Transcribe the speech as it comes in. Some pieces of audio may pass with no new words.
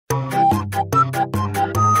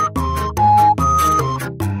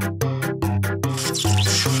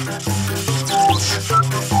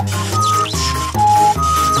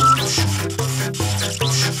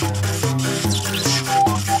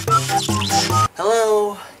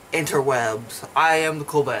interwebs. I am the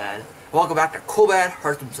CoolBad. Welcome back to CoolBad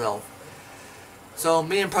Hurts Himself. So,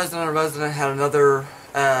 me and President and Resident had another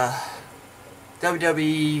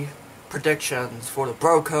WWE predictions for the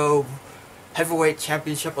Broco Heavyweight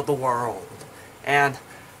Championship of the World. And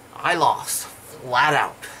I lost. Flat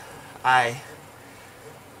out.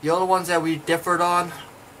 The other ones that we differed on,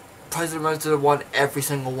 President and Resident won every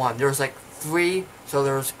single one. There was like 3, so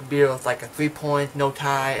there was be like a 3-point, no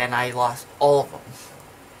tie, and I lost all of them.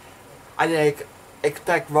 I didn't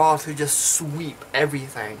expect Raw to just sweep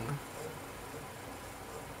everything.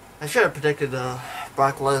 I should have predicted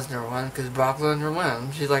Brock Lesnar win, because Brock Lesnar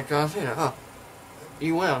wins. She's like John Cena. Oh,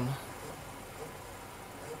 you win.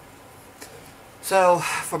 So,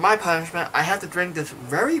 for my punishment, I have to drink this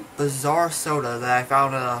very bizarre soda that I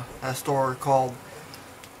found at a store called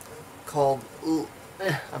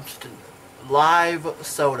Live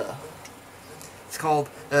Soda. It's called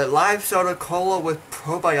Live Soda Cola with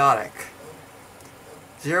Probiotic.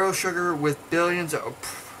 0 sugar with billions of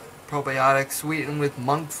probiotics sweetened with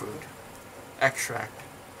monk fruit extract.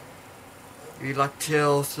 You'd like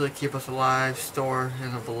chills to keep us alive. Store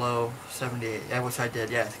in the below 78. Yeah, which I did,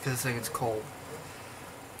 yes, because this thing is cold.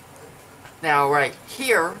 Now, right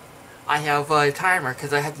here, I have a timer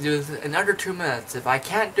because I have to do this in under 2 minutes. If I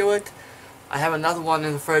can't do it, I have another one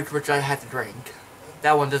in the fridge which I have to drink.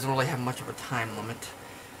 That one doesn't really have much of a time limit.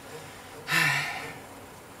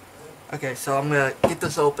 Okay, so I'm gonna get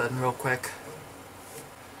this open real quick.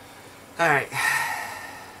 Alright.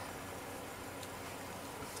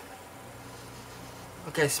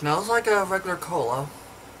 Okay, smells like a regular cola.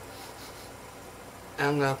 And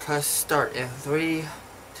I'm gonna press start in 3,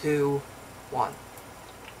 2, 1.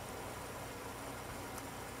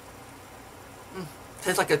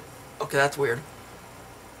 Tastes like a... Okay, that's weird.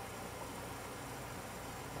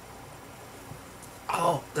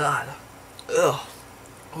 Oh, God. Ugh.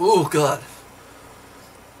 Oh, God.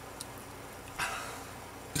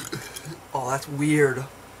 Oh, that's weird.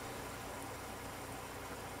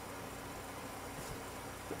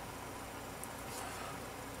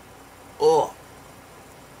 Oh.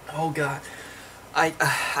 Oh, God. I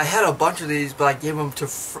had a bunch of these, but I gave them to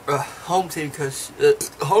home team because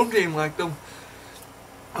home team liked them.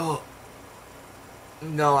 Oh.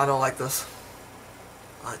 No, I don't like this.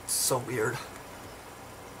 It's so weird.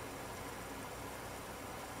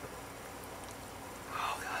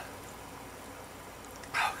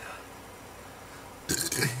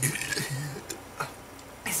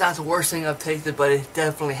 It's not the worst thing I've tasted, but it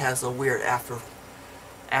definitely has a weird aftertaste.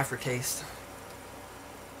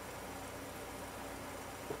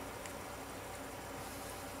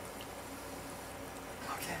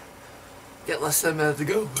 Okay. Get less than a minute to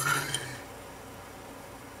go.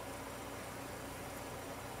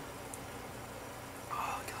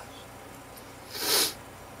 Oh, gosh.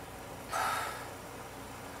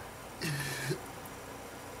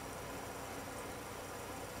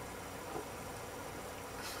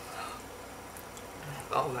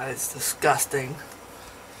 Oh, that is disgusting.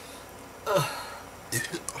 Ugh.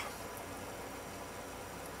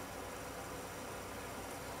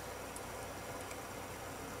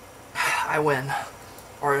 I win.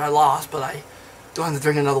 Or I lost, but I don't have to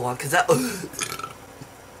drink another one, because that...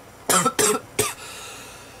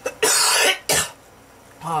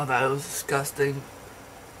 Oh, that was disgusting.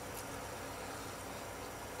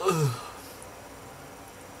 Ugh.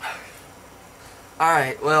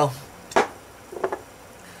 Alright, well...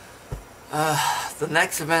 the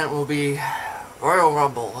next event will be Royal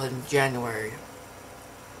Rumble in January.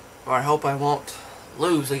 Or I hope I won't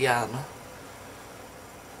lose again.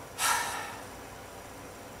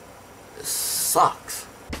 This sucks.